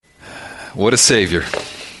What a Savior.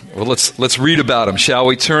 Well, let's read about him, shall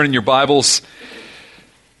we? Turn in your Bibles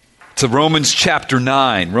to Romans chapter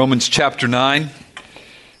 9. Romans chapter 9.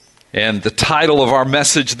 And the title of our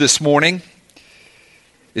message this morning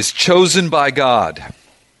is Chosen by God.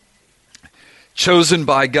 Chosen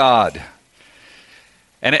by God.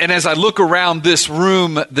 And as I look around this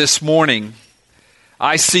room this morning,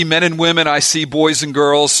 I see men and women, I see boys and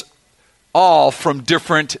girls, all from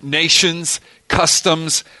different nations,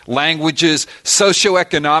 customs, languages,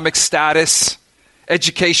 socioeconomic status,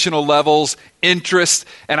 educational levels, interests.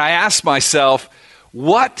 And I ask myself,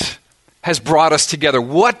 what has brought us together?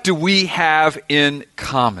 What do we have in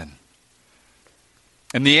common?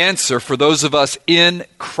 And the answer for those of us in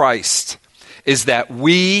Christ is that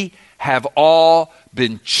we have all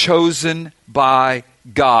been chosen by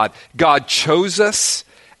God. God chose us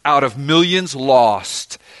out of millions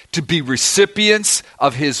lost to be recipients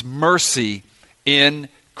of His mercy in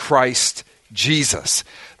Christ Jesus.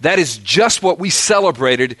 That is just what we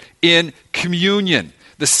celebrated in communion,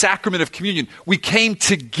 the sacrament of communion. We came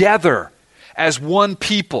together as one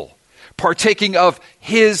people, partaking of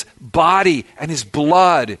His body and His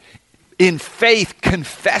blood, in faith,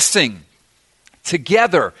 confessing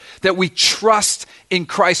together that we trust in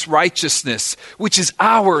Christ's righteousness, which is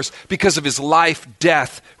ours because of His life,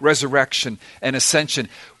 death, resurrection, and ascension.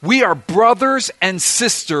 We are brothers and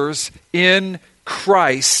sisters in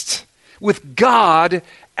Christ with God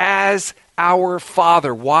as our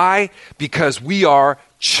Father. Why? Because we are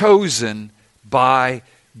chosen by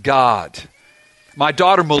God. My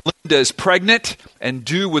daughter Melinda is pregnant and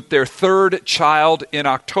due with their third child in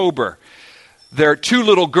October. Their two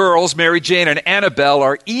little girls, Mary Jane and Annabelle,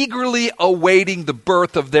 are eagerly awaiting the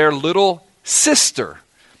birth of their little sister,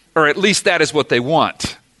 or at least that is what they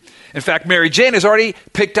want. In fact, Mary Jane has already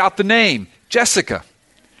picked out the name, Jessica.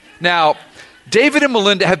 Now, David and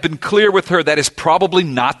Melinda have been clear with her that is probably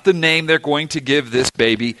not the name they're going to give this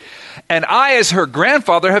baby. And I, as her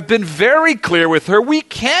grandfather, have been very clear with her, we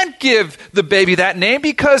can't give the baby that name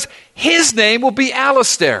because his name will be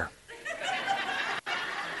Alistair.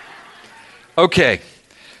 Okay,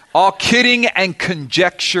 all kidding and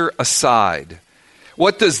conjecture aside,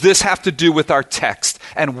 what does this have to do with our text?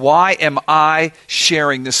 And why am I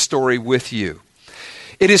sharing this story with you?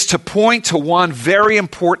 It is to point to one very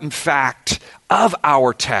important fact of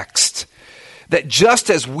our text, that just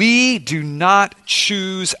as we do not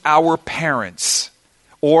choose our parents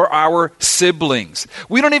or our siblings,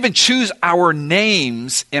 we don't even choose our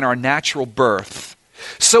names in our natural birth,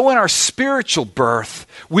 so in our spiritual birth,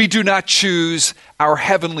 we do not choose our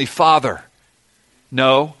Heavenly Father.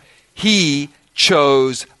 No, He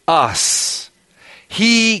chose us.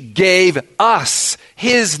 He gave us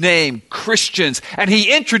His name, Christians, and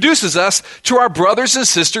He introduces us to our brothers and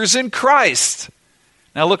sisters in Christ.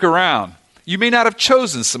 Now look around. You may not have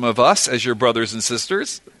chosen some of us as your brothers and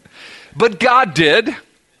sisters, but God did.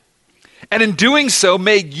 And in doing so,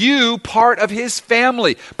 made you part of His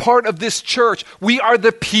family, part of this church. We are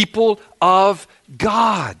the people of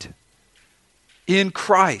God in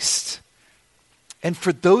Christ. And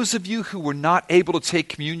for those of you who were not able to take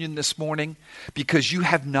communion this morning because you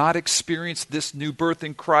have not experienced this new birth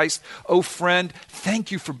in Christ, oh friend,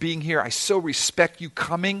 thank you for being here. I so respect you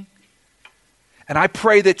coming. And I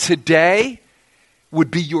pray that today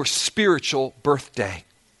would be your spiritual birthday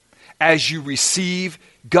as you receive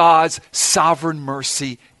God's sovereign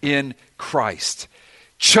mercy in Christ.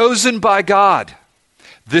 Chosen by God.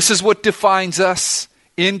 This is what defines us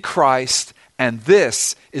in Christ, and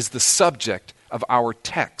this is the subject of our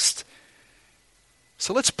text.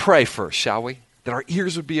 So let's pray first, shall we? That our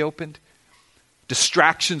ears would be opened,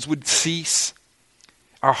 distractions would cease,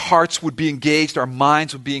 our hearts would be engaged, our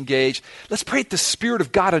minds would be engaged. Let's pray that the Spirit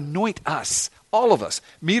of God anoint us, all of us,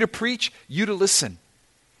 me to preach, you to listen.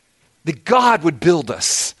 That God would build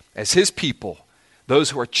us as His people, those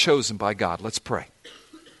who are chosen by God. Let's pray.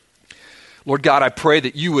 Lord God, I pray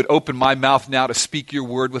that you would open my mouth now to speak your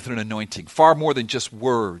word with an anointing, far more than just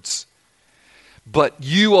words. But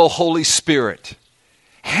you, O Holy Spirit,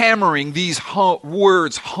 hammering these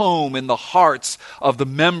words home in the hearts of the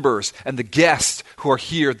members and the guests who are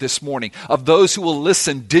here this morning, of those who will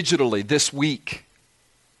listen digitally this week.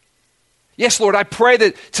 Yes, Lord, I pray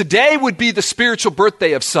that today would be the spiritual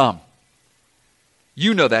birthday of some.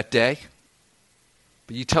 You know that day,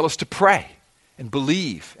 but you tell us to pray and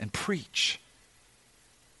believe and preach.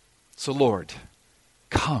 So Lord,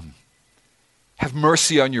 come, have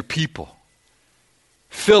mercy on your people.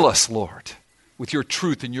 Fill us, Lord, with your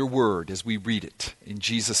truth and your word as we read it. In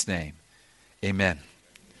Jesus' name, amen.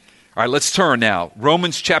 All right, let's turn now.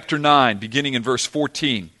 Romans chapter 9, beginning in verse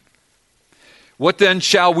 14. What then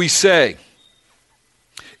shall we say?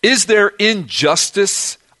 Is there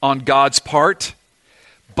injustice on God's part?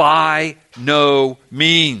 By no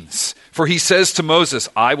means. For he says to Moses,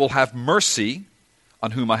 I will have mercy on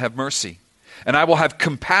whom I have mercy, and I will have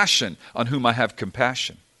compassion on whom I have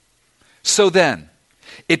compassion. So then,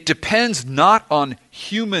 it depends not on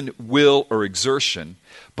human will or exertion,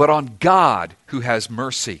 but on God who has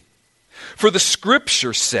mercy. For the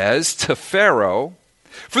scripture says to Pharaoh,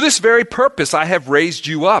 for this very purpose I have raised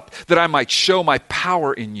you up, that I might show my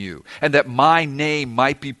power in you, and that my name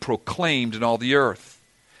might be proclaimed in all the earth.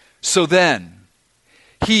 So then,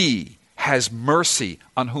 he has mercy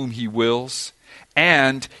on whom he wills,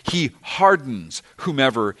 and he hardens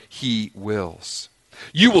whomever he wills.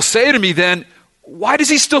 You will say to me then, why does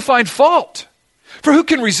he still find fault? For who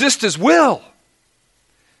can resist his will?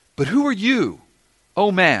 But who are you,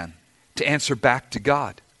 O man, to answer back to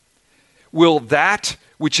God? Will that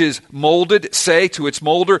which is molded say to its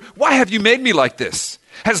molder, why have you made me like this?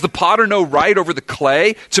 Has the potter no right over the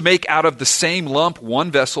clay to make out of the same lump one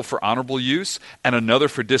vessel for honorable use and another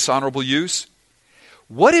for dishonorable use?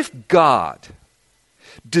 What if God,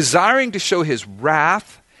 desiring to show his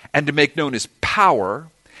wrath and to make known his power,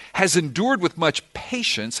 has endured with much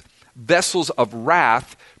patience vessels of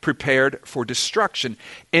wrath prepared for destruction,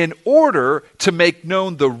 in order to make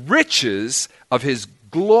known the riches of his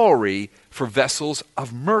glory for vessels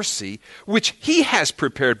of mercy, which he has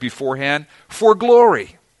prepared beforehand for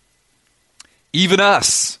glory? Even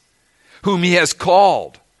us, whom he has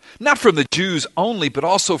called, not from the Jews only, but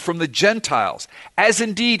also from the Gentiles, as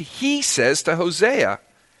indeed he says to Hosea,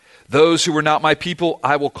 those who were not my people,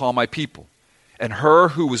 I will call my people, and her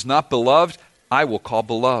who was not beloved, I will call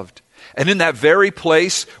beloved. And in that very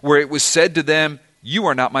place where it was said to them, you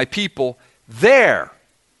are not my people, there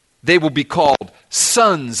they will be called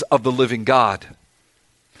sons of the living God.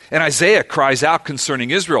 And Isaiah cries out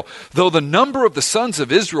concerning Israel, though the number of the sons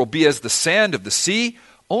of Israel be as the sand of the sea,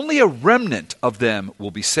 only a remnant of them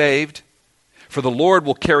will be saved. For the Lord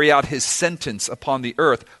will carry out his sentence upon the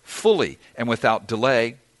earth fully and without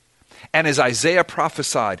delay. And as Isaiah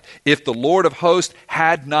prophesied, if the Lord of hosts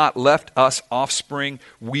had not left us offspring,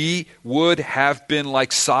 we would have been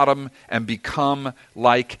like Sodom and become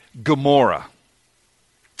like Gomorrah.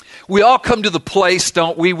 We all come to the place,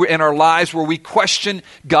 don't we, in our lives where we question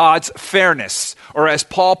God's fairness, or as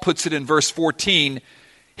Paul puts it in verse 14,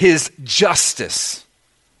 his justice.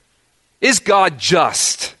 Is God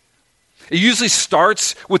just? It usually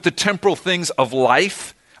starts with the temporal things of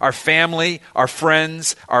life, our family, our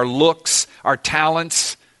friends, our looks, our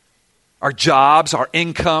talents, our jobs, our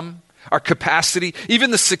income, our capacity,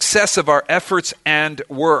 even the success of our efforts and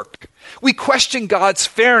work. We question God's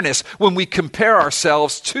fairness when we compare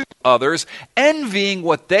ourselves to others, envying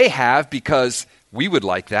what they have because we would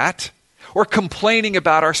like that, or complaining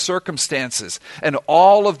about our circumstances. And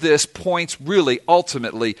all of this points really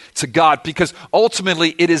ultimately to God, because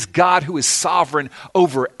ultimately it is God who is sovereign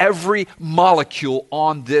over every molecule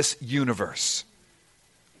on this universe.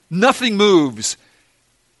 Nothing moves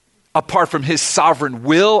apart from his sovereign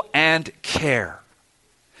will and care.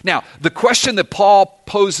 Now, the question that Paul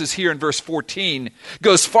poses here in verse 14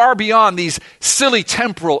 goes far beyond these silly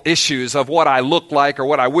temporal issues of what I look like or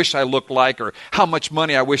what I wish I looked like or how much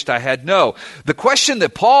money I wished I had. No, the question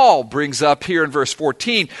that Paul brings up here in verse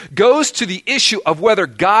 14 goes to the issue of whether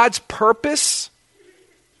God's purpose,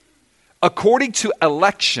 according to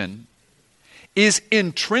election, is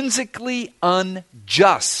intrinsically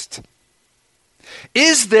unjust.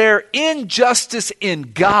 Is there injustice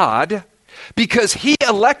in God because he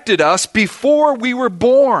elected us before we were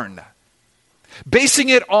born, basing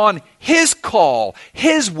it on his call,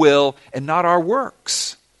 his will, and not our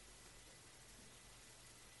works?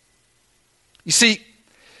 You see,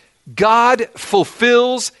 God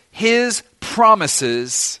fulfills his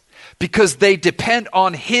promises because they depend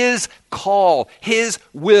on his call, his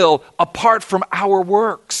will, apart from our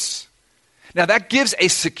works. Now that gives a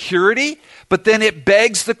security, but then it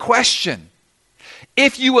begs the question,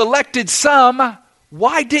 if you elected some,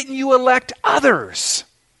 why didn't you elect others?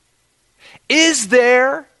 Is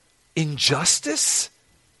there injustice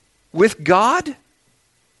with God?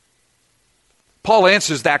 Paul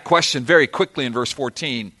answers that question very quickly in verse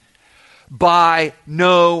 14. By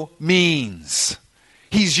no means.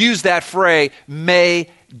 He's used that phrase, me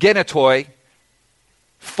genetoi,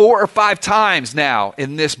 4 or 5 times now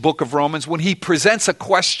in this book of Romans when he presents a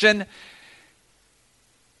question.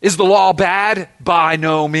 Is the law bad? By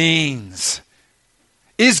no means.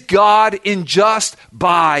 Is God unjust?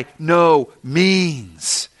 By no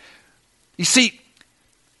means. You see,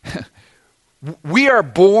 we are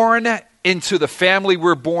born into the family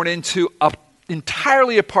we're born into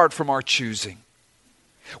entirely apart from our choosing.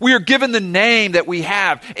 We are given the name that we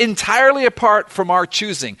have entirely apart from our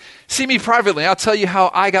choosing. See me privately, I'll tell you how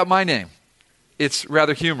I got my name. It's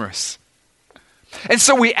rather humorous. And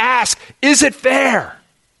so we ask, is it fair?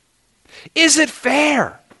 Is it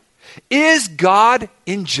fair? Is God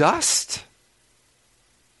unjust?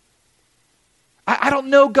 I don't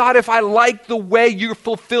know, God, if I like the way you're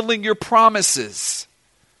fulfilling your promises.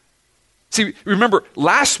 See, remember,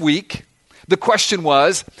 last week, the question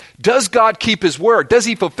was, does God keep his word? Does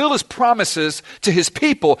he fulfill his promises to his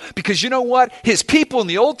people? Because you know what? His people in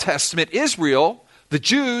the Old Testament, Israel, the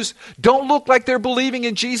Jews, don't look like they're believing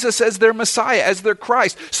in Jesus as their Messiah, as their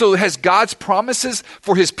Christ. So has God's promises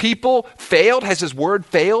for his people failed? Has his word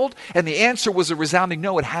failed? And the answer was a resounding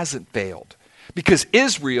no, it hasn't failed. Because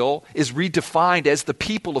Israel is redefined as the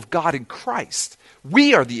people of God in Christ.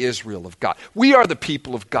 We are the Israel of God. We are the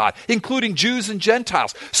people of God, including Jews and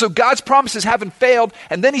Gentiles. So God's promises haven't failed.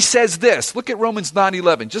 And then he says this. Look at Romans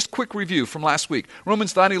 9:11. Just quick review from last week.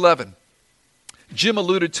 Romans 9:11. Jim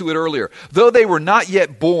alluded to it earlier. Though they were not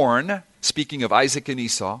yet born, speaking of Isaac and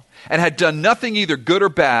Esau, and had done nothing either good or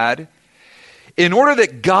bad, in order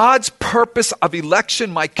that God's purpose of election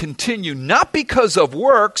might continue, not because of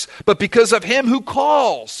works, but because of him who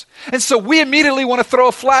calls. And so we immediately want to throw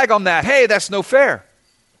a flag on that. Hey, that's no fair.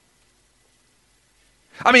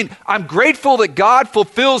 I mean, I'm grateful that God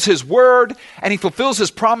fulfills his word and he fulfills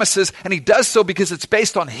his promises, and he does so because it's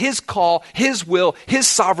based on his call, his will, his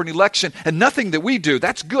sovereign election, and nothing that we do.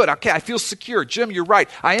 That's good. Okay, I feel secure. Jim, you're right.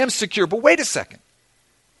 I am secure. But wait a second.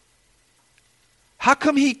 How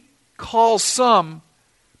come he calls some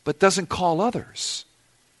but doesn't call others?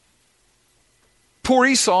 Poor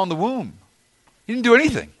Esau in the womb. He didn't do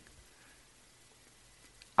anything.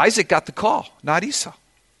 Isaac got the call, not Esau.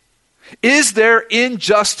 Is there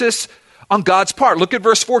injustice on God's part? Look at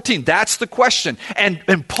verse 14. That's the question.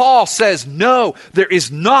 And Paul says, no, there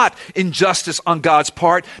is not injustice on God's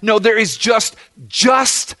part. No, there is just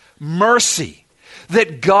mercy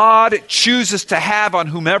that God chooses to have on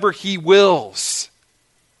whomever he wills.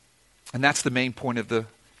 And that's the main point of the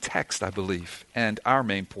text, I believe, and our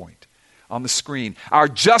main point on the screen. Our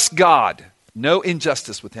just God, no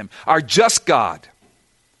injustice with him, our just God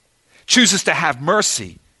chooses to have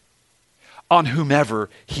mercy on whomever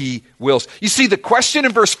he wills. You see, the question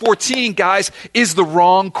in verse 14, guys, is the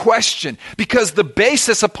wrong question, because the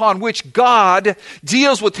basis upon which God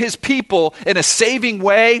deals with his people in a saving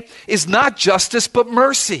way is not justice but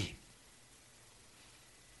mercy.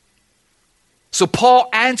 So Paul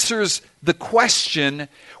answers the question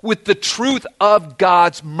with the truth of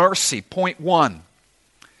God's mercy. Point one,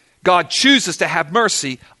 God chooses to have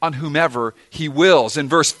mercy on whomever he wills. In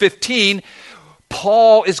verse 15,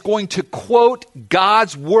 Paul is going to quote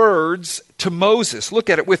God's words to Moses. Look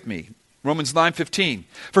at it with me. Romans 9:15.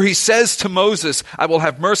 For he says to Moses, I will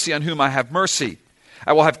have mercy on whom I have mercy.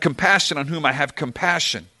 I will have compassion on whom I have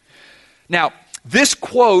compassion. Now, this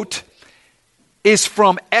quote is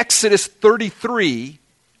from Exodus 33,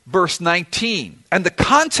 verse 19. And the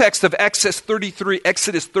context of Exodus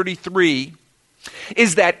 33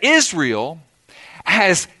 is that Israel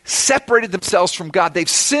has separated themselves from God. They've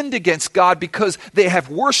sinned against God because they have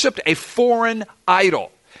worshiped a foreign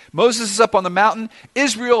idol. Moses is up on the mountain.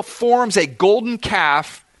 Israel forms a golden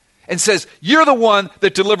calf and says, you're the one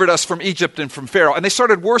that delivered us from Egypt and from Pharaoh. And they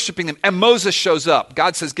started worshiping them. And Moses shows up.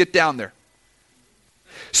 God says, get down there.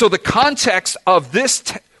 So the context of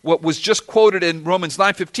this, what was just quoted in Romans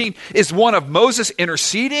 9:15, is one of Moses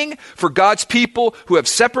interceding for God's people who have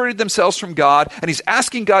separated themselves from God, and he's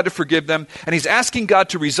asking God to forgive them, and he's asking God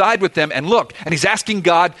to reside with them, and look, and he's asking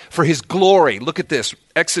God for his glory. Look at this,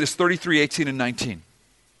 Exodus 33:18 and 19.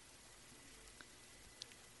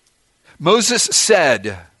 Moses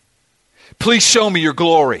said, please show me your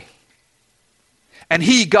glory. And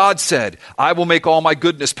he, God, said, I will make all my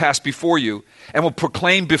goodness pass before you and will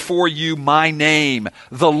proclaim before you my name,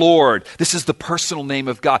 the Lord. This is the personal name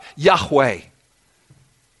of God, Yahweh.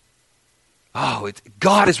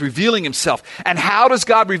 God is revealing himself. And how does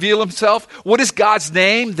God reveal himself? What is God's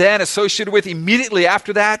name then associated with immediately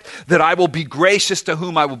after that? That I will be gracious to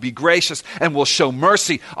whom I will be gracious and will show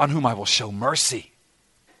mercy on whom I will show mercy.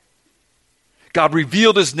 God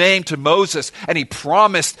revealed his name to Moses, and he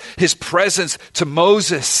promised his presence to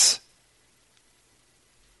Moses.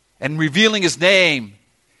 And revealing his name,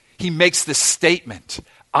 he makes this statement,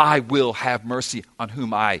 I will have mercy on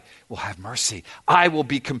whom I will have mercy. I will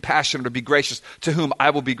be compassionate or be gracious to whom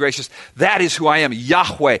I will be gracious. That is who I am,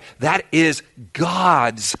 Yahweh. That is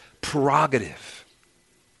God's prerogative.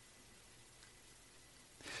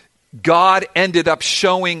 God ended up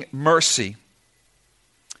showing mercy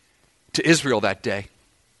to Israel that day.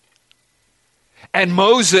 And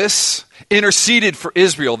Moses interceded for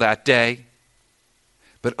Israel that day.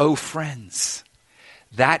 But oh, friends,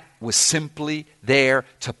 that was simply there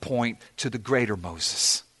to point to the greater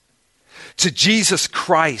Moses, to Jesus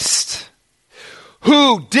Christ,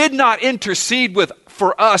 who did not intercede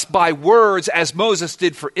for us by words as Moses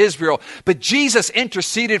did for Israel, but Jesus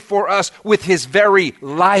interceded for us with his very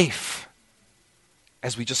life,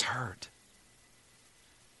 as we just heard.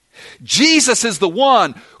 Jesus is the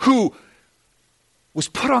one who was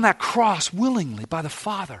put on that cross willingly by the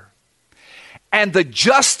Father. And the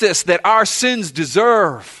justice that our sins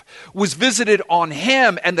deserve was visited on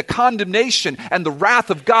him, and the condemnation and the wrath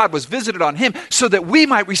of God was visited on him so that we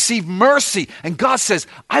might receive mercy. And God says,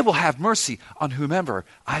 I will have mercy on whomever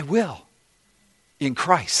I will in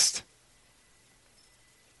Christ.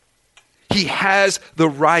 He has the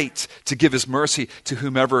right to give his mercy to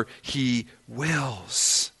whomever he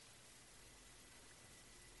wills.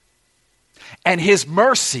 And his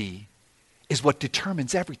mercy is what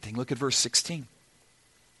determines everything. Look at verse 16.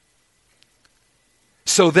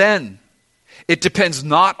 So then, it depends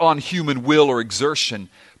not on human will or exertion,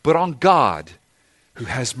 but on God who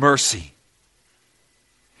has mercy.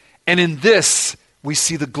 And in this, we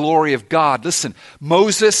see the glory of God. Listen,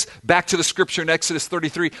 Moses, back to the scripture in Exodus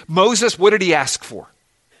 33. Moses, what did he ask for?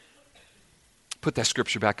 Put that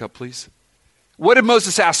scripture back up, please. What did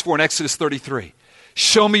Moses ask for in Exodus 33?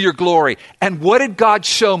 Show me your glory. And what did God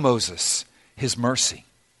show Moses? His mercy.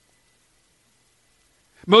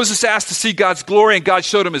 Moses asked to see God's glory, and God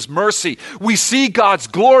showed him his mercy. We see God's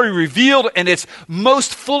glory revealed in its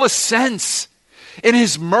most fullest sense, in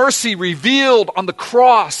his mercy revealed on the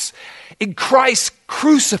cross, in Christ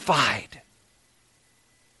crucified.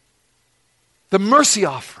 The mercy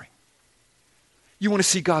offering. You want to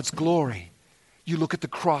see God's glory, you look at the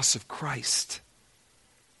cross of Christ.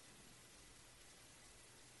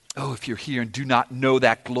 Oh, if you're here and do not know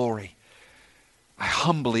that glory, I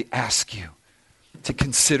humbly ask you to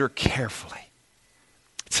consider carefully,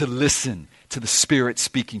 to listen to the Spirit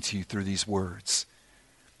speaking to you through these words,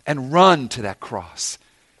 and run to that cross.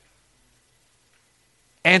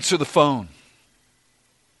 Answer the phone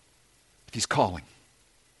if he's calling,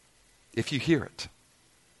 if you hear it.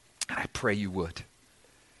 And I pray you would.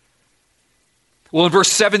 Well, in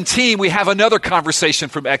verse 17, we have another conversation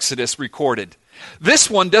from Exodus recorded. This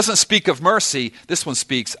one doesn't speak of mercy. This one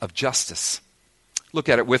speaks of justice. Look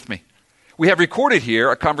at it with me. We have recorded here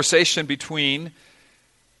a conversation between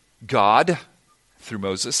God, through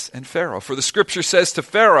Moses, and Pharaoh. For the scripture says to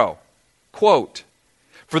Pharaoh, quote,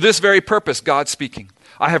 "For this very purpose," God speaking,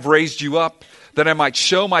 "I have raised you up, that I might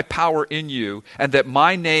show my power in you, and that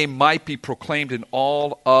my name might be proclaimed in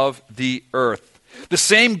all of the earth." The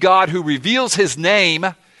same God who reveals his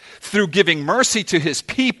name through giving mercy to his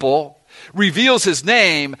people reveals his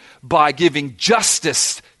name by giving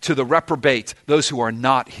justice to the reprobate, those who are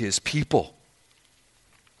not his people.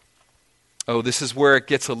 Oh, this is where it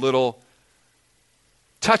gets a little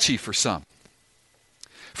touchy for some.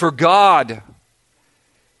 For God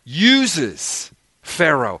uses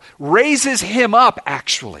Pharaoh, raises him up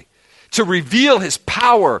actually, to reveal his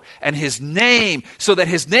power and his name so that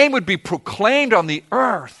his name would be proclaimed on the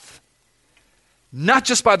earth, not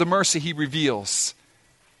just by the mercy he reveals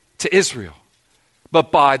to Israel,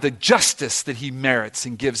 but by the justice that he merits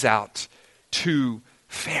and gives out to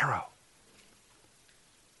Pharaoh.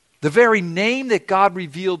 The very name that God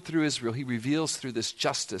revealed through Israel, he reveals through this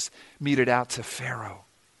justice meted out to Pharaoh,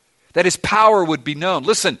 that his power would be known.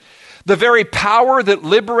 Listen, the very power that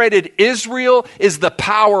liberated Israel is the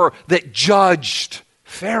power that judged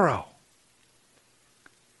Pharaoh.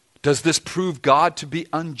 Does this prove God to be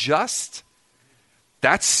unjust?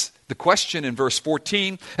 That's the question in verse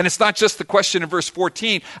 14. And it's not just the question in verse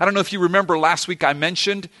 14. I don't know if you remember last week I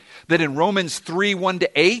mentioned that in Romans 3,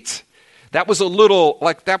 1-8, that was a little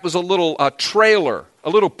trailer, a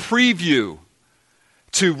little preview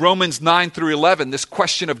to Romans 9 through 11, this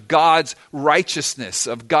question of God's righteousness,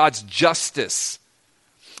 of God's justice.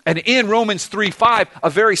 And in Romans 3:5, a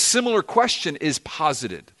very similar question is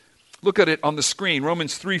posited. Look at it on the screen,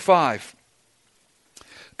 Romans 3:5.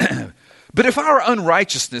 But if our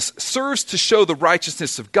unrighteousness serves to show the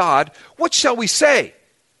righteousness of God, what shall we say?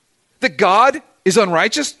 That God is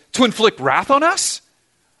unrighteous to inflict wrath on us?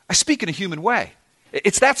 I speak in a human way.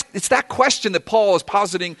 It's that question that Paul is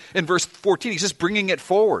positing in verse 14. He's just bringing it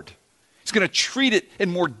forward. He's going to treat it in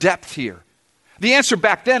more depth here. The answer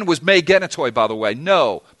back then was me genetoi, by the way.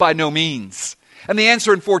 No, by no means. And the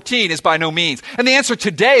answer in 14 is by no means. And the answer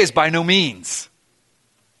today is by no means.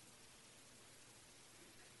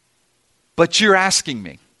 But you're asking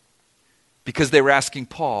me, because they were asking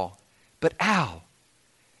Paul, But Al,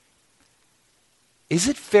 is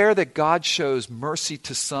it fair that God shows mercy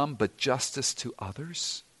to some but justice to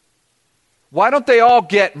others? Why don't they all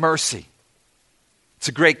get mercy? It's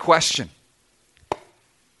a great question.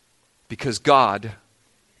 Because God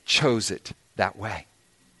chose it that way.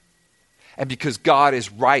 And because God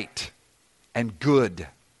is right and good.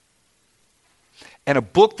 And a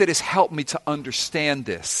book that has helped me to understand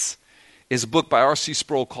this is a book by R.C.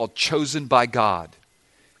 Sproul called Chosen by God.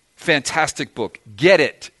 Fantastic book. Get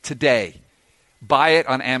it today. Buy it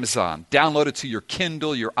on Amazon. Download it to your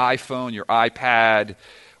Kindle, your iPhone, your iPad,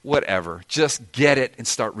 whatever. Just get it and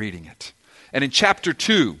start reading it. And in chapter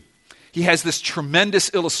 2, he has this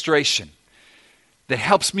tremendous illustration that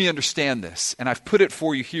helps me understand this. And I've put it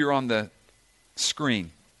for you here on the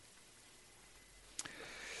screen.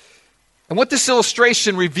 And what this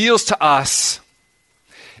illustration reveals to us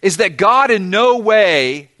is that God in no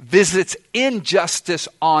way visits injustice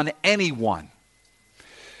on anyone.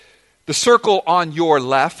 The circle on your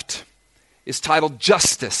left is titled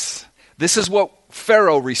Justice. This is what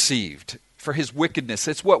Pharaoh received for his wickedness.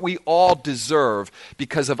 It's what we all deserve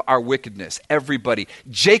because of our wickedness. Everybody.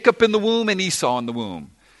 Jacob in the womb and Esau in the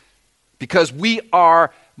womb. Because we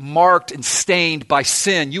are marked and stained by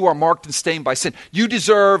sin. You are marked and stained by sin. You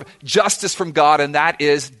deserve justice from God, and that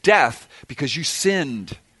is death because you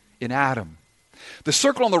sinned in Adam. The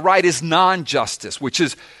circle on the right is non-justice, which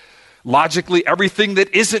is logically everything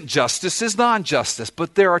that isn't justice is non-justice.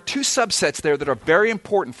 But there are two subsets there that are very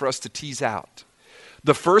important for us to tease out.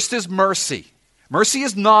 The first is mercy. Mercy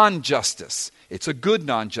is non-justice. It's a good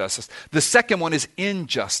non-justice. The second one is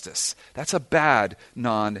injustice. That's a bad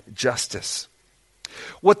non-justice.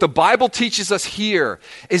 What the Bible teaches us here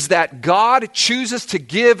is that God chooses to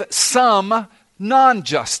give some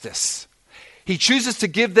non-justice. He chooses to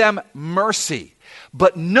give them mercy.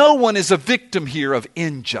 But no one is a victim here of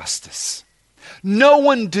injustice. No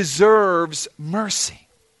one deserves mercy.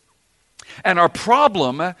 And our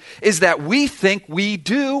problem is that we think we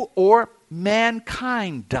do or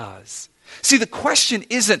mankind does. See, the question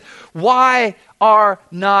isn't why are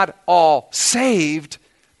not all saved?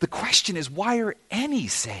 The question is why are any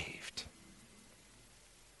saved?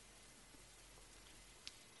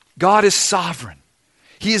 God is sovereign.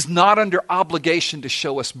 He is not under obligation to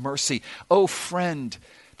show us mercy. Oh, friend,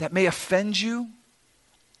 that may offend you,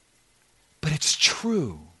 but it's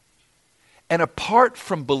true. And apart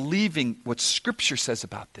from believing what Scripture says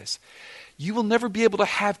about this, you will never be able to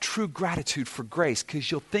have true gratitude for grace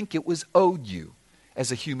because you'll think it was owed you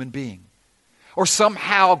as a human being. Or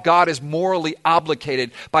somehow God is morally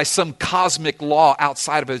obligated by some cosmic law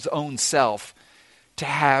outside of his own self to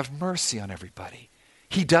have mercy on everybody.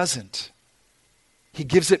 He doesn't. He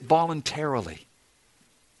gives it voluntarily.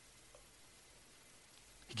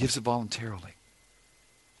 He gives it voluntarily.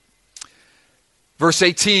 Verse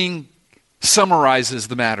 18 summarizes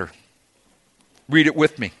the matter. Read it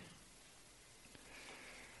with me.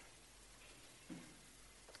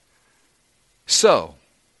 So,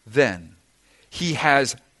 then, he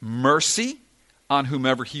has mercy on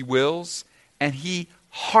whomever he wills, and he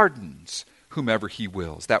hardens whomever he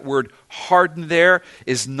wills. That word harden there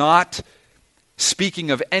is not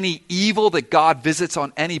speaking of any evil that God visits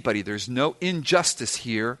on anybody. There's no injustice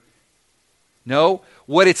here. No,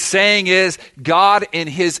 what it's saying is God in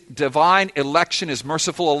his divine election, his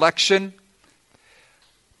merciful election,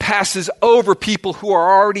 passes over people who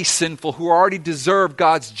are already sinful, who already deserve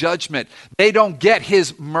God's judgment. They don't get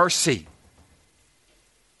his mercy.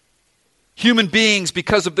 Human beings,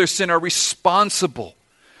 because of their sin, are responsible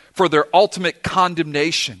for their ultimate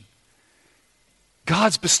condemnation.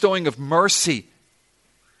 God's bestowing of mercy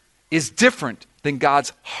is different than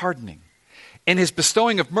God's hardening. In his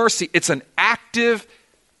bestowing of mercy, it's an active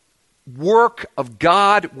work of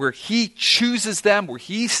God where he chooses them, where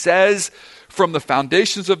he says, from the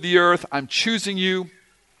foundations of the earth, I'm choosing you,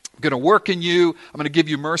 I'm going to work in you, I'm going to give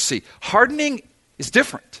you mercy. Hardening is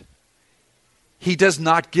different. He does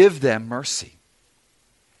not give them mercy.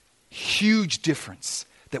 Huge difference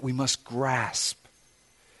that we must grasp.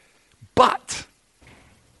 But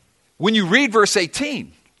when you read verse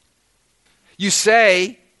 18, you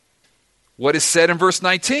say what is said in verse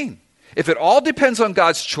 19. If it all depends on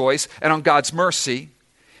God's choice and on God's mercy,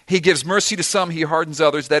 he gives mercy to some, he hardens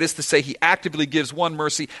others. That is to say, he actively gives one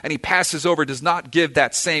mercy and he passes over, does not give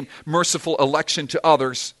that same merciful election to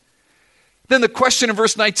others. Then the question in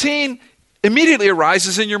verse 19 immediately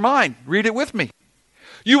arises in your mind. Read it with me.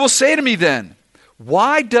 You will say to me then,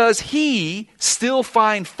 why does he still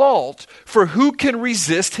find fault? For who can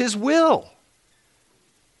resist his will?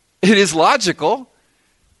 It is logical,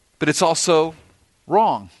 but it's also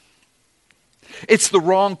wrong. It's the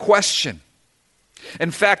wrong question.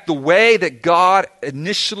 In fact, the way that God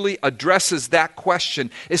initially addresses that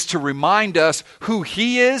question is to remind us who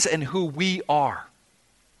He is and who we are.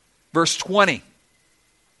 Verse 20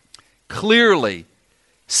 clearly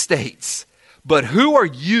states, "But who are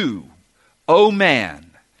you, O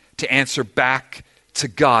man, to answer back to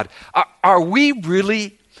God?" Are we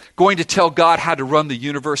really going to tell God how to run the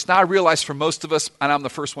universe? Now, I realize for most of us, and I'm the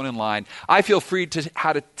first one in line, I feel free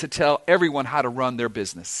to tell everyone how to run their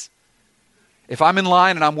business. If I'm in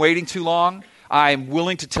line and I'm waiting too long, I'm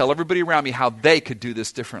willing to tell everybody around me how they could do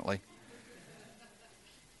this differently.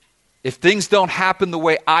 If things don't happen the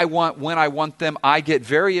way I want, when I want them, I get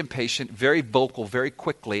very impatient, very vocal, very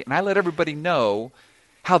quickly, and I let everybody know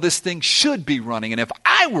how this thing should be running, and if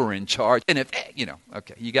I were in charge, and if,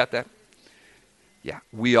 okay, you got that? Yeah,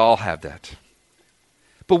 we all have that.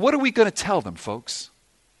 But what are we going to tell them, folks?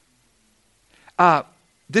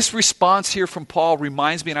 This response here from Paul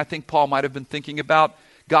reminds me, and I think Paul might have been thinking about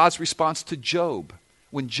God's response to Job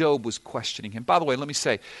when Job was questioning him. By the way, let me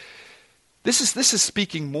say, this is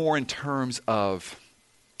speaking more in terms of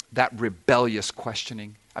that rebellious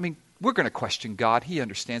questioning. I mean, we're going to question God. He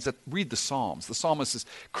understands that. Read the Psalms. The psalmist is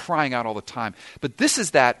crying out all the time. But this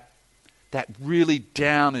is that really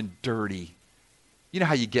down and dirty. You know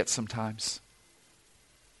how you get sometimes?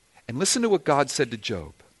 And listen to what God said to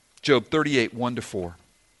Job. Job 38, 1-4.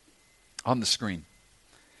 On the screen.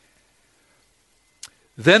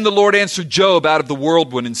 Then the Lord answered Job out of the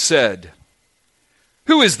whirlwind and said,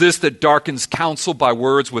 "Who is this that darkens counsel by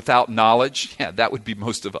words without knowledge?" Yeah, that would be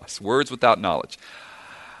most of us. Words without knowledge.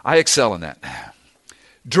 I excel in that.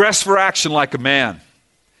 "Dress for action like a man.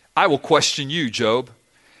 I will question you, Job,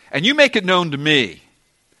 and you make it known to me.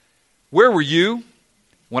 Where were you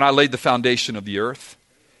when I laid the foundation of the earth?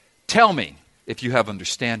 Tell me if you have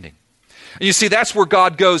understanding." And you see, that's where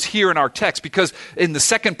God goes here in our text, because in the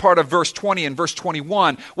second part of verse 20 and verse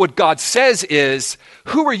 21, what God says is,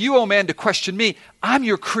 "Who are you, O man, to question me? I'm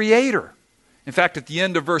your creator." In fact, at the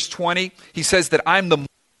end of verse 20, he says that I'm the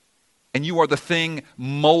and you are the thing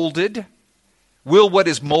molded. Will what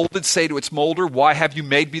is molded say to its molder, "Why have you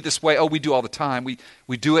made me this way?" Oh, we do all the time.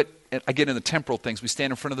 We do it, again, in the temporal things. We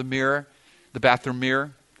stand in front of the mirror, the bathroom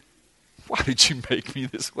mirror. "Why did you make me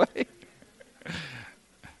this way?"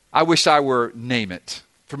 I wish I were, name it.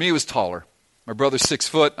 For me, it was taller. My brother's 6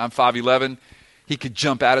 foot. I'm 5'11". He could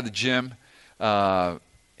jump out of the gym.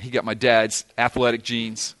 He got my dad's athletic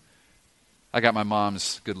genes. I got my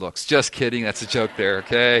mom's good looks. Just kidding. That's a joke there,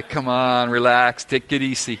 okay? Come on, relax. Take it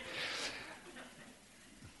easy.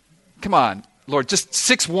 Come on, Lord, just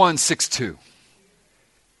 6'1", 6'2".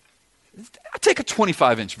 I'll take a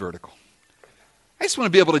 25-inch vertical. I just want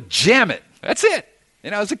to be able to jam it. That's it.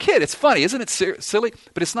 As a kid, it's funny. Isn't it silly?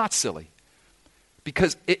 But it's not silly.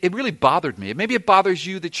 Because it really bothered me. Maybe it bothers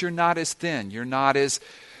you that you're not as thin. You're not as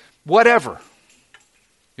whatever.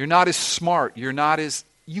 You're not as smart. You're not as...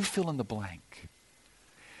 You fill in the blank.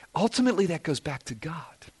 Ultimately, that goes back to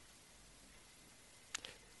God.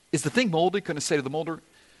 Is the thing molded going to say to the molder,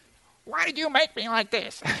 "Why did you make me like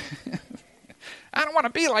this? I don't want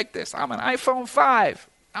to be like this. I'm an iPhone 5.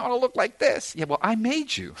 I want to look like this." Yeah, well, I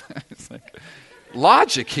made you. It's like...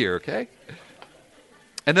 logic here, okay?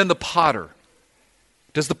 And then the potter.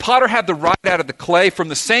 Does the potter have the right out of the clay from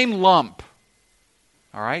the same lump?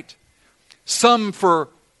 All right? Some for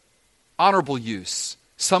honorable use,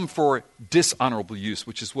 some for dishonorable use,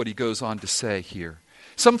 which is what he goes on to say here.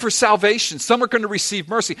 Some for salvation, some are going to receive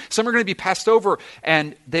mercy, some are going to be passed over,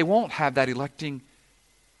 and they won't have that electing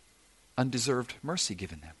undeserved mercy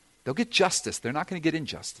given them. They'll get justice. They're not going to get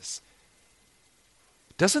injustice.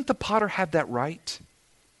 Doesn't the potter have that right?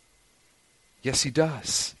 Yes, he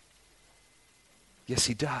does. Yes,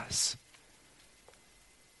 he does.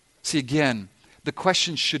 See, again, the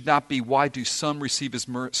question should not be, why do some receive his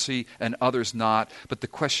mercy and others not? But the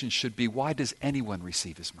question should be, why does anyone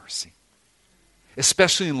receive his mercy?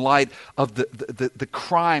 Especially in light of the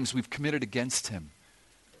crimes we've committed against him.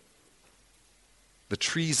 The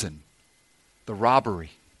treason, the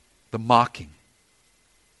robbery, the mocking.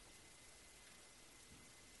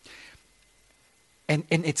 And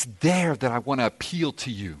it's there that I want to appeal to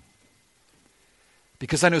you.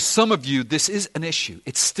 Because I know some of you, this is an issue.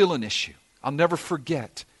 It's still an issue. I'll never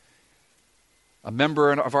forget a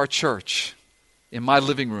member of our church in my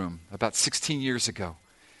living room about 16 years ago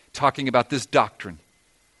talking about this doctrine.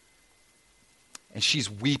 And she's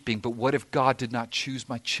weeping, but what if God did not choose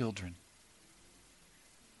my children?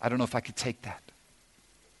 I don't know if I could take that.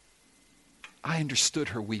 I understood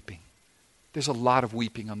her weeping. There's a lot of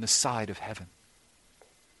weeping on this side of heaven.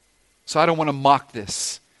 So I don't want to mock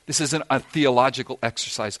this. This isn't a theological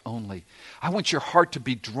exercise only. I want your heart to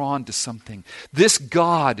be drawn to something. This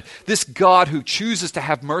God who chooses to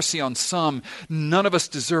have mercy on some, none of us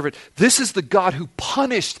deserve it. This is the God who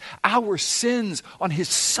punished our sins on his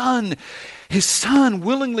Son. His Son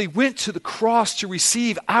willingly went to the cross to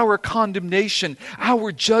receive our condemnation,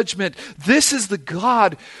 our judgment. This is the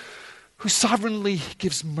God who sovereignly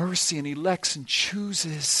gives mercy and elects and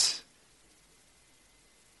chooses.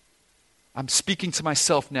 I'm speaking to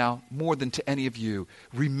myself now more than to any of you.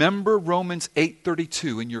 Remember Romans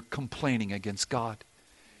 8:32 and you're complaining against God.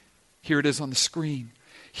 Here it is on the screen.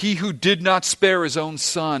 He who did not spare his own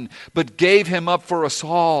Son, but gave him up for us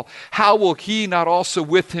all, how will he not also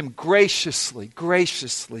with him graciously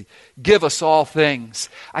give us all things?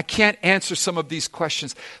 I can't answer some of these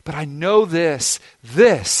questions, but I know this.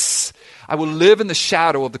 I will live in the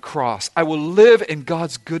shadow of the cross. I will live in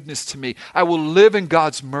God's goodness to me. I will live in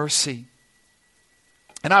God's mercy.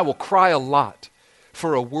 And I will cry a lot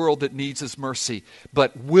for a world that needs his mercy,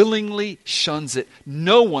 but willingly shuns it.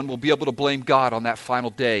 No one will be able to blame God on that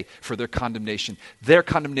final day for their condemnation. Their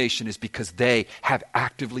condemnation is because they have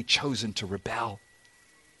actively chosen to rebel.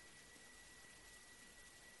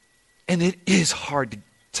 And it is hard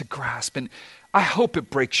to grasp, and I hope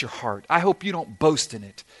it breaks your heart. I hope you don't boast in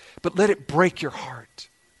it, but let it break your heart.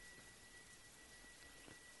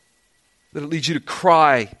 Let it lead you to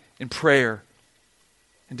cry in prayer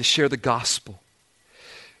and to share the gospel.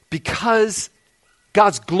 Because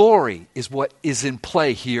God's glory is what is in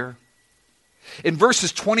play here. In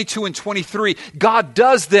verses 22 and 23, God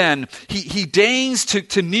does then, he deigns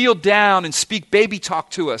to kneel down and speak baby talk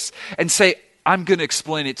to us and say, I'm going to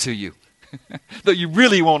explain it to you. Though you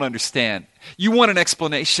really won't understand. You want an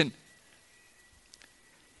explanation.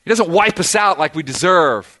 He doesn't wipe us out like we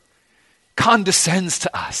deserve. Condescends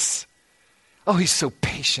to us. Oh, he's so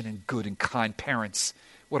patient and good and kind. Parents,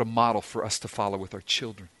 what a model for us to follow with our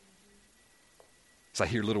children. As I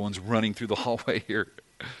hear little ones running through the hallway here.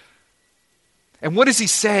 And what does he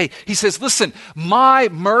say? He says, listen, my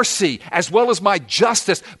mercy as well as my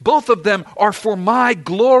justice, both of them are for my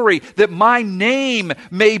glory, that my name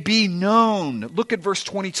may be known. Look at verse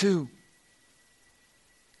 22.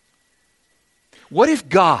 What if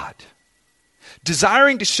God,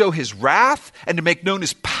 desiring to show his wrath and to make known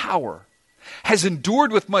his power, has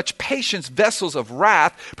endured with much patience vessels of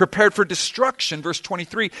wrath prepared for destruction, verse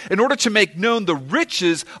 23, in order to make known the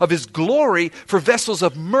riches of his glory for vessels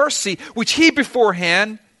of mercy, which he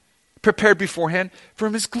prepared beforehand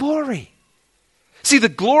from his glory. See, the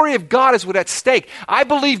glory of God is what's at stake. I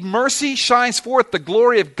believe mercy shines forth the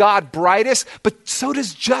glory of God brightest, but so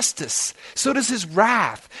does justice. So does his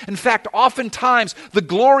wrath. In fact, oftentimes the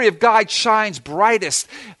glory of God shines brightest.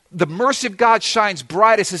 The mercy of God shines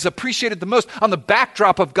brightest, is appreciated the most on the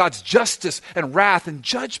backdrop of God's justice and wrath and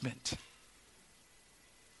judgment.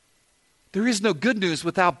 There is no good news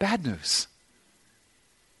without bad news.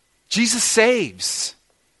 Jesus saves.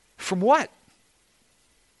 From what?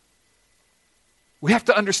 We have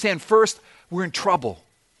to understand first, we're in trouble.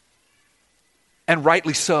 And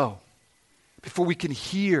rightly so. Before we can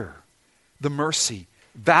hear the mercy,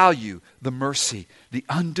 value the mercy, the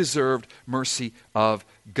undeserved mercy of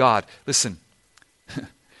God. Listen,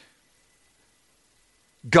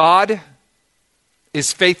 God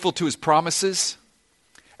is faithful to his promises,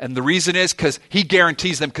 and the reason is because he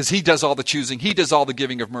guarantees them, because he does all the choosing, he does all the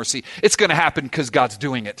giving of mercy. It's going to happen because God's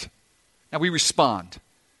doing it. Now we respond.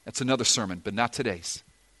 That's another sermon, but not today's.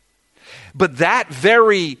 But that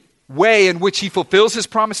very way in which he fulfills his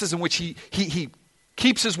promises, in which he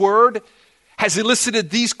keeps his word, has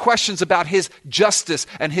elicited these questions about his justice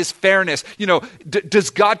and his fairness. You know,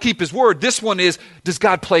 does God keep his word? This one is, does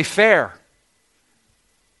God play fair?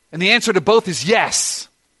 And the answer to both is yes.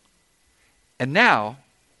 And now,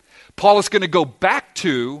 Paul is going to go back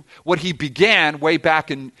to what he began way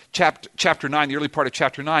back in chapter 9, the early part of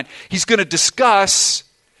chapter 9. He's going to discuss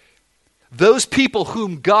those people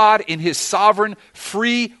whom God, in his sovereign,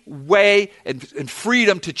 free way and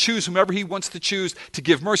freedom to choose whomever he wants to choose to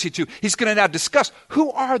give mercy to, he's going to now discuss who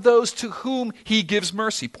are those to whom he gives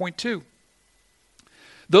mercy. Point 2.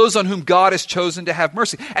 Those on whom God has chosen to have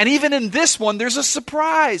mercy. And even in this one, there's a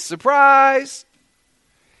surprise. Surprise!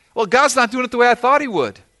 Well, God's not doing it the way I thought he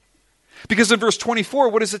would. Because in verse 24,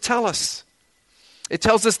 what does it tell us? It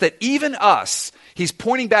tells us that even us, he's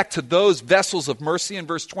pointing back to those vessels of mercy in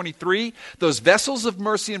verse 23, those vessels of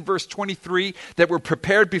mercy in verse 23 that were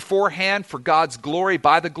prepared beforehand for God's glory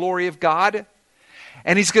by the glory of God.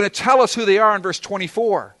 And he's going to tell us who they are in verse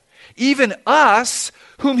 24. Even us,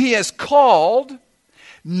 whom he has called,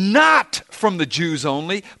 not from the Jews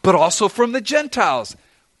only, but also from the Gentiles.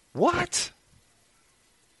 What?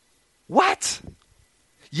 What?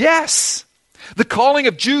 Yes. The calling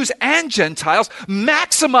of Jews and Gentiles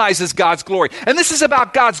maximizes God's glory. And this is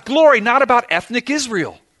about God's glory, not about ethnic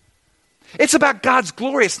Israel. It's about God's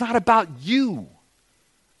glory. It's not about you.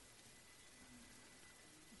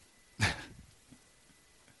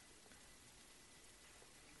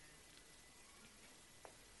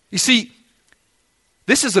 You see,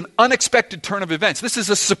 this is an unexpected turn of events. This is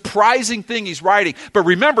a surprising thing he's writing. But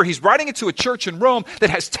remember, he's writing it to a church in Rome that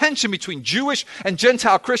has tension between Jewish and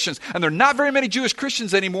Gentile Christians. And there are not very many Jewish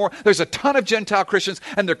Christians anymore. There's a ton of Gentile Christians,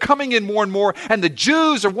 and they're coming in more and more. And the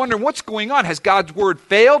Jews are wondering, what's going on? Has God's word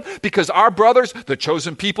failed? Because our brothers, the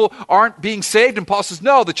chosen people, aren't being saved? And Paul says,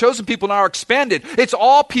 no, the chosen people now are expanded. It's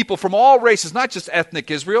all people from all races, not just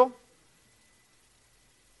ethnic Israel.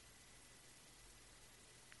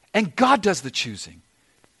 And God does the choosing.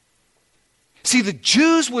 See, the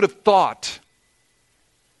Jews would have thought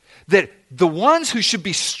that the ones who should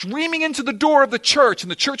be streaming into the door of the church,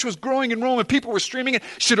 and the church was growing in Rome and people were streaming in,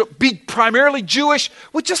 should be primarily Jewish,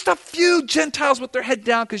 with just a few Gentiles with their head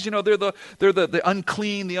down, because, you know, they're the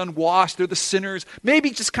unclean, the unwashed, they're the sinners. Maybe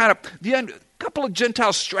just kind of a couple of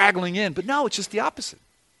Gentiles straggling in. But no, it's just the opposite.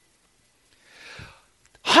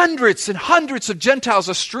 Hundreds and hundreds of Gentiles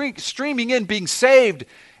are streaming in, being saved.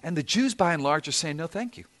 And the Jews, by and large, are saying, no,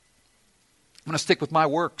 thank you. I'm going to stick with my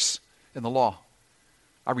works in the law.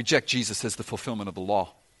 I reject Jesus as the fulfillment of the law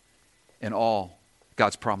and all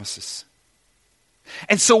God's promises.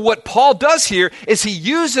 And so what Paul does here is he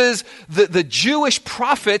uses the Jewish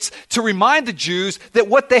prophets to remind the Jews that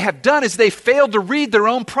what they have done is they failed to read their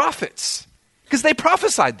own prophets, because they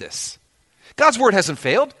prophesied this. God's word hasn't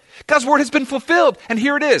failed. God's word has been fulfilled. And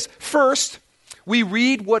here it is. First, we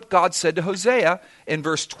read what God said to Hosea in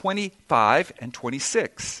verse 25 and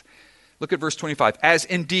 26. Look at verse 25. As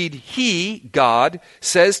indeed he, God,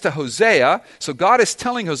 says to Hosea. So God is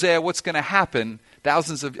telling Hosea what's going to happen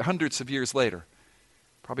hundreds of years later.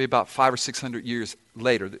 Probably about 500 or 600 years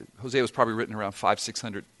later. Hosea was probably written around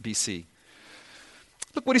 500-600 BC.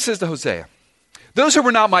 Look what he says to Hosea. Those who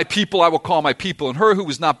were not my people I will call my people, and her who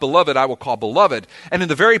was not beloved I will call beloved. And in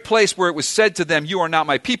the very place where it was said to them, you are not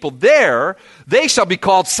my people, there they shall be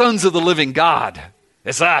called sons of the living God.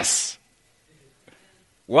 It's us.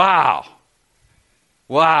 Wow.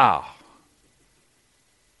 Wow.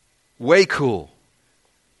 Way cool.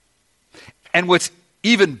 And what's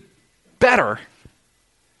even better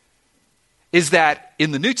is that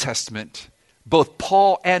in the New Testament, both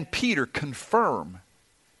Paul and Peter confirm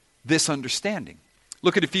this understanding.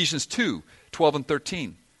 Look at Ephesians 2, 12 and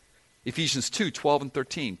 13. Ephesians 2, 12 and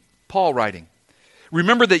 13. Paul writing,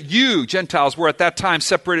 remember that you, Gentiles, were at that time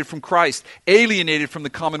separated from Christ, alienated from the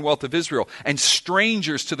commonwealth of Israel, and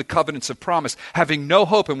strangers to the covenants of promise, having no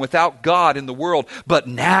hope and without God in the world. But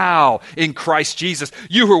now, in Christ Jesus,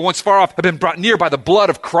 you who were once far off have been brought near by the blood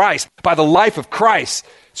of Christ, by the life of Christ.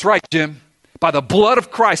 That's right, Jim. By the blood of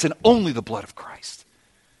Christ, and only the blood of Christ.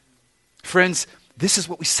 Friends, this is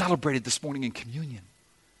what we celebrated this morning in communion.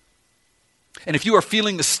 And if you are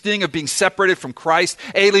feeling the sting of being separated from Christ,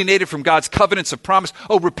 alienated from God's covenants of promise,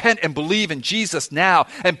 repent and believe in Jesus now.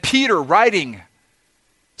 And Peter, writing,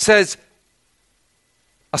 says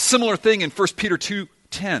a similar thing in 1 Peter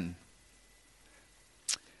 2:10.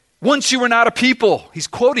 Once you were not a people, he's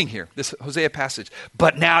quoting here, this Hosea passage,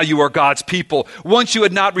 but now you are God's people. Once you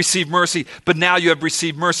had not received mercy, but now you have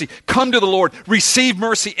received mercy. Come to the Lord, receive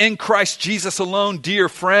mercy in Christ Jesus alone, dear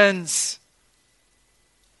friends.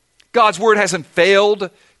 God's word hasn't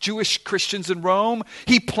failed Jewish Christians in Rome.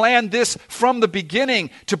 He planned this from the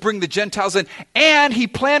beginning to bring the Gentiles in, and he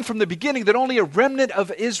planned from the beginning that only a remnant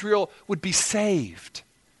of Israel would be saved.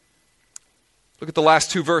 Look at the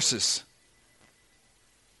last two verses.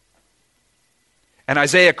 And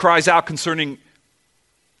Isaiah cries out concerning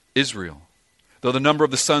Israel. Though the number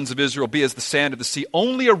of the sons of Israel be as the sand of the sea,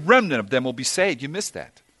 only a remnant of them will be saved. You missed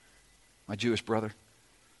that, my Jewish brother.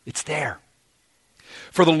 It's there.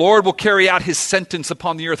 For the Lord will carry out his sentence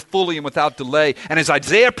upon the earth fully and without delay. And as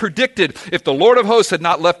Isaiah predicted, if the Lord of hosts had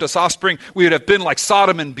not left us offspring, we would have been like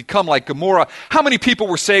Sodom and become like Gomorrah. How many people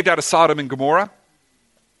were saved out of Sodom and Gomorrah?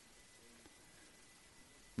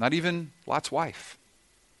 Not even Lot's wife.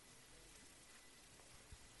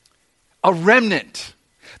 A remnant.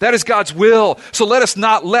 That is God's will. So let us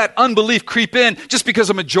not let unbelief creep in just because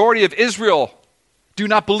a majority of Israel do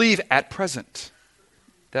not believe at present.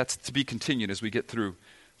 That's to be continued as we get through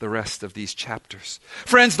the rest of these chapters.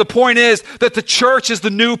 Friends, the point is that the church is the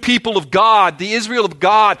new people of God, the Israel of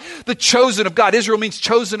God, the chosen of God. Israel means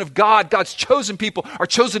chosen of God. God's chosen people are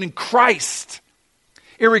chosen in Christ,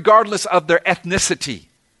 irregardless of their ethnicity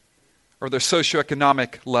or their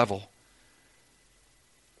socioeconomic level.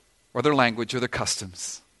 or their language or their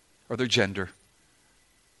customs or their gender.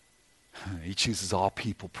 He chooses all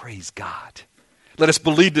people. Praise God. Let us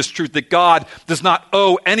believe this truth, that God does not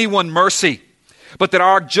owe anyone mercy, but that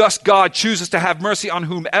our just God chooses to have mercy on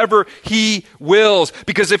whomever He wills.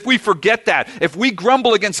 Because if we forget that, if we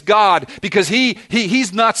grumble against God because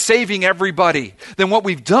He's not saving everybody, then what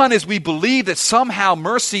we've done is we believe that somehow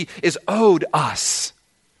mercy is owed us.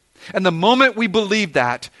 And the moment we believe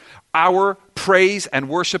that, our praise and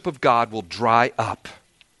worship of God will dry up.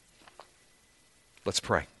 Let's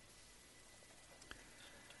pray.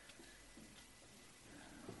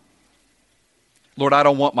 Lord, I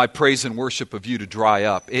don't want my praise and worship of you to dry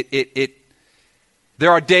up.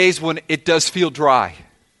 There are days when it does feel dry.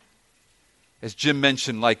 As Jim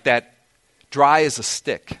mentioned, like that, dry as a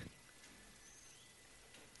stick.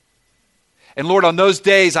 And Lord, on those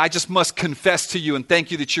days, I just must confess to you and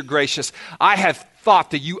thank you that you're gracious. I have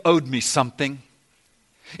thought that you owed me something.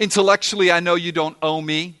 Intellectually, I know you don't owe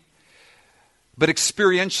me. But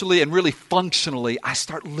experientially and really functionally, I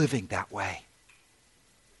start living that way.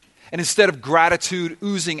 And instead of gratitude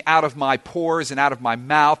oozing out of my pores and out of my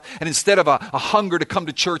mouth, and instead of a hunger to come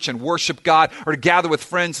to church and worship God, or to gather with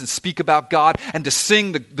friends and speak about God, and to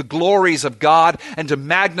sing the glories of God, and to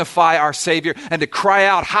magnify our Savior, and to cry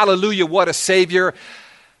out, hallelujah, what a Savior,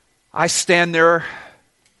 I stand there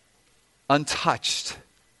untouched,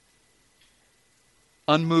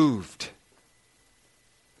 unmoved,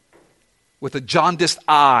 with a jaundiced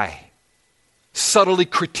eye, subtly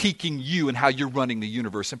critiquing you and how you're running the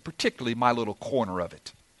universe, and particularly my little corner of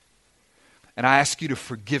it. And I ask you to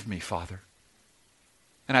forgive me, Father.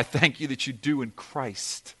 And I thank you that you do in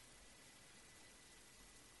Christ.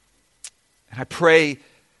 And I pray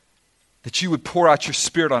that you would pour out your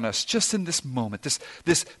Spirit on us just in this moment,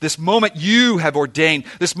 this moment you have ordained,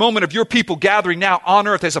 this moment of your people gathering now on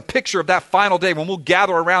earth as a picture of that final day when we'll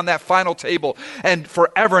gather around that final table and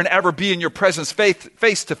forever and ever be in your presence,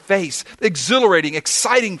 face to face, exhilarating,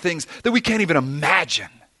 exciting things that we can't even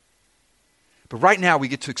imagine. But right now we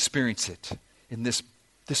get to experience it in this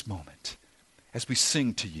moment as we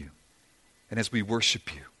sing to you and as we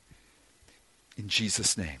worship you. In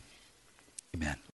Jesus' name, amen.